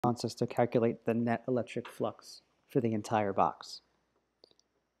wants us to calculate the net electric flux for the entire box.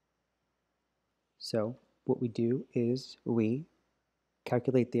 So what we do is we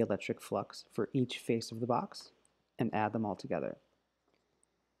calculate the electric flux for each face of the box and add them all together.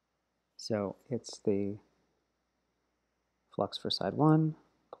 So it's the flux for side 1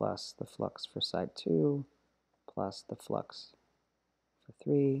 plus the flux for side 2 plus the flux for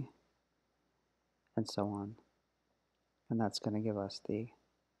 3 and so on. And that's going to give us the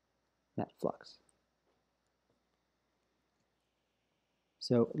net flux.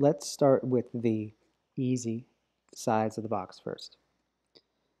 So let's start with the easy sides of the box first.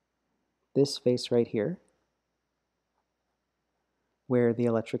 This face right here, where the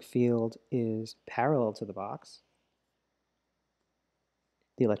electric field is parallel to the box,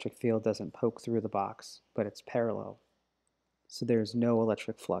 the electric field doesn't poke through the box, but it's parallel. So there's no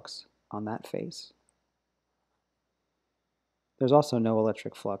electric flux on that face. There's also no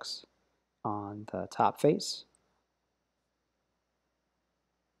electric flux on the top face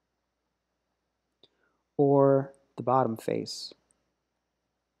or the bottom face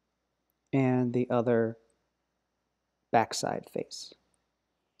and the other backside face.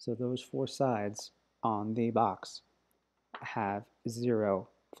 So those four sides on the box have zero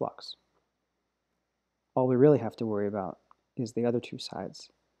flux. All we really have to worry about is the other two sides,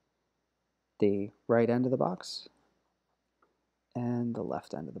 the right end of the box and the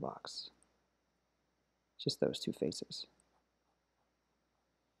left end of the box. Just those two faces.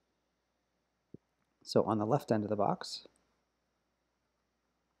 So on the left end of the box,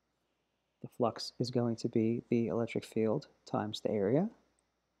 the flux is going to be the electric field times the area.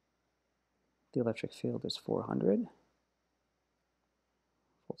 The electric field is 400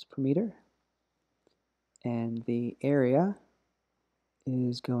 volts per meter. And the area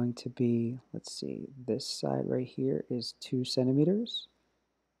is going to be, let's see, this side right here is 2 centimeters.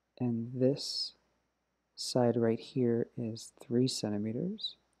 And this side right here is 3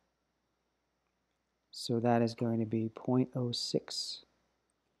 centimeters. So that is going to be 0.06.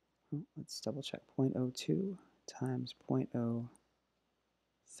 Let's double check. 0.02 times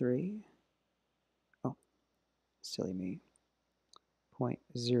 0.03. Oh, silly me.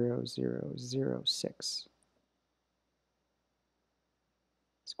 0.0006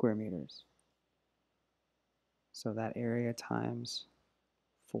 square meters. So that area times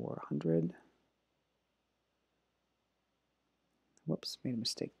 400. Whoops, made a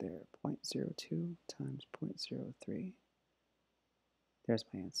mistake there. 0.02 times 0.03. There's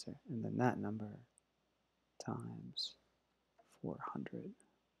my answer. And then that number times 400.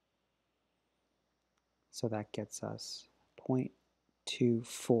 So that gets us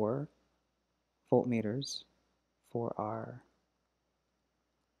 0.24 voltmeters for our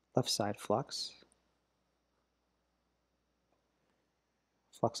left side flux.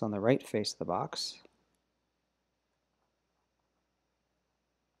 Flux on the right face of the box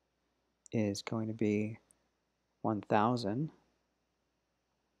is going to be 1,000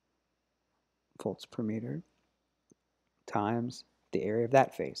 volts per meter times the area of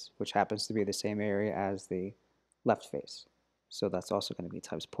that face, which happens to be the same area as the left face. So that's also going to be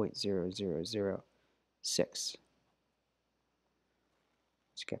times 0.0006,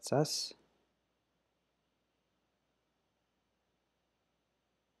 which gets us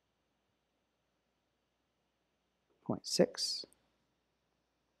 0.6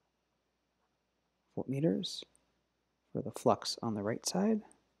 voltmeters for the flux on the right side.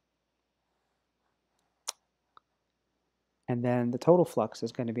 And then the total flux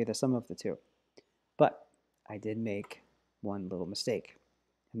is going to be the sum of the two. But I did make one little mistake,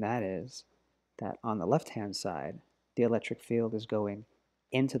 and that is that on the left-hand side, the electric field is going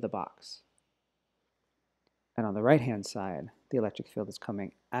into the box. And on the right-hand side, the electric field is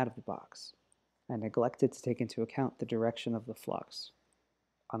coming out of the box. I neglected to take into account the direction of the flux.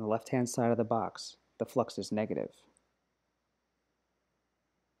 On the left-hand side of the box, the flux is negative.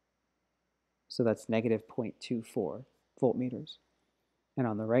 So that's negative 0.24 voltmeters. And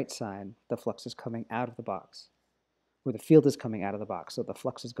on the right side, the flux is coming out of the box, or the field is coming out of the box, so the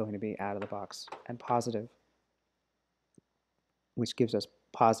flux is going to be out of the box and positive, which gives us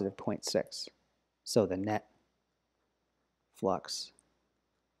positive 0.6. So the net flux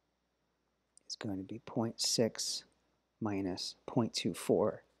is going to be 0.6 minus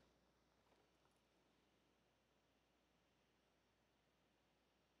 0.24.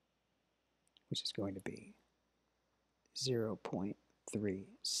 Which is going to be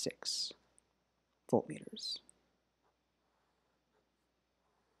 0.36 voltmeters,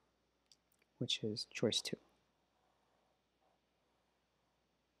 which is choice 2.